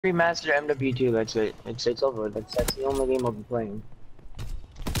Remaster MW2, that's it. It's over. That's the only game I'll be playing.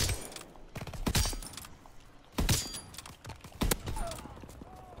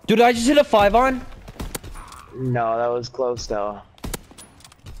 Dude, I just hit a 5 on? No, that was close though.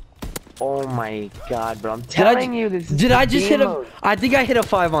 Oh my god, bro. I'm telling you this is Did I just hit a mode. I think I hit a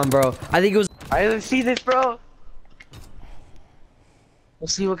 5 on, bro. I think it was Alright, see this, bro? We'll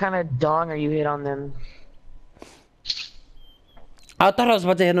see what kind of dong are you hit on them. I thought I was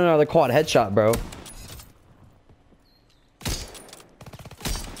about to hit another quad headshot, bro.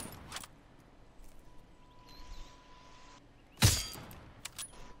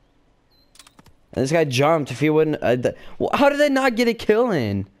 And this guy jumped. If he wouldn't, well, how did I not get a kill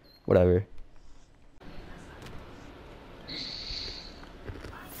in? Whatever.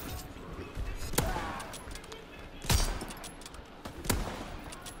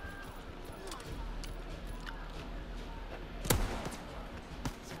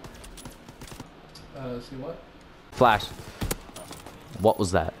 See what? Flash. What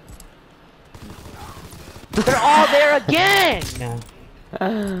was that? They're all there again!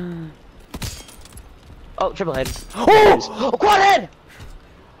 Oh, triple head. Oh, quad head!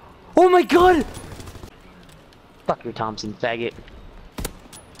 Oh my god! Fuck your Thompson, faggot.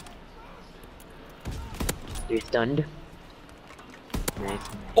 You're stunned. Nice.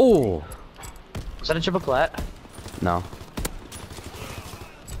 Oh! Was that a triple plat? No.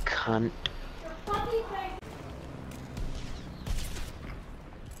 Cunt.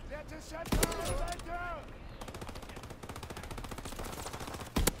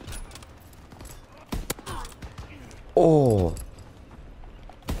 Oh!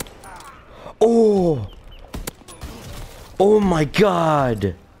 Oh! Oh my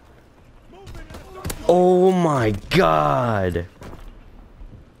god! Oh my god!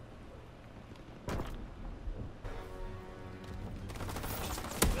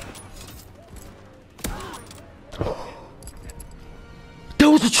 That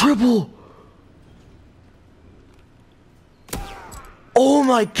was a triple! Oh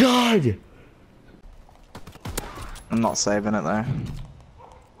my god! I'm not saving it though.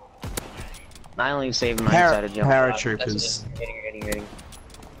 I only saved my side of jump. Paratroopers. Hitting.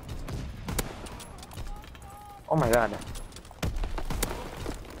 Oh my god.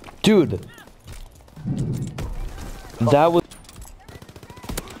 Dude. That was...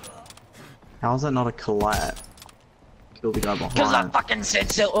 How is that not a collat? Kill the guy behind. Cause I fucking said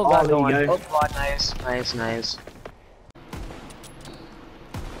so. Oh god, there go you on. go. Oh god, nice.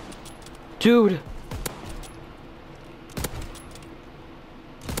 Dude.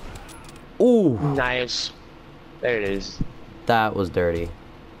 Ooh. Nice. There it is. That was dirty.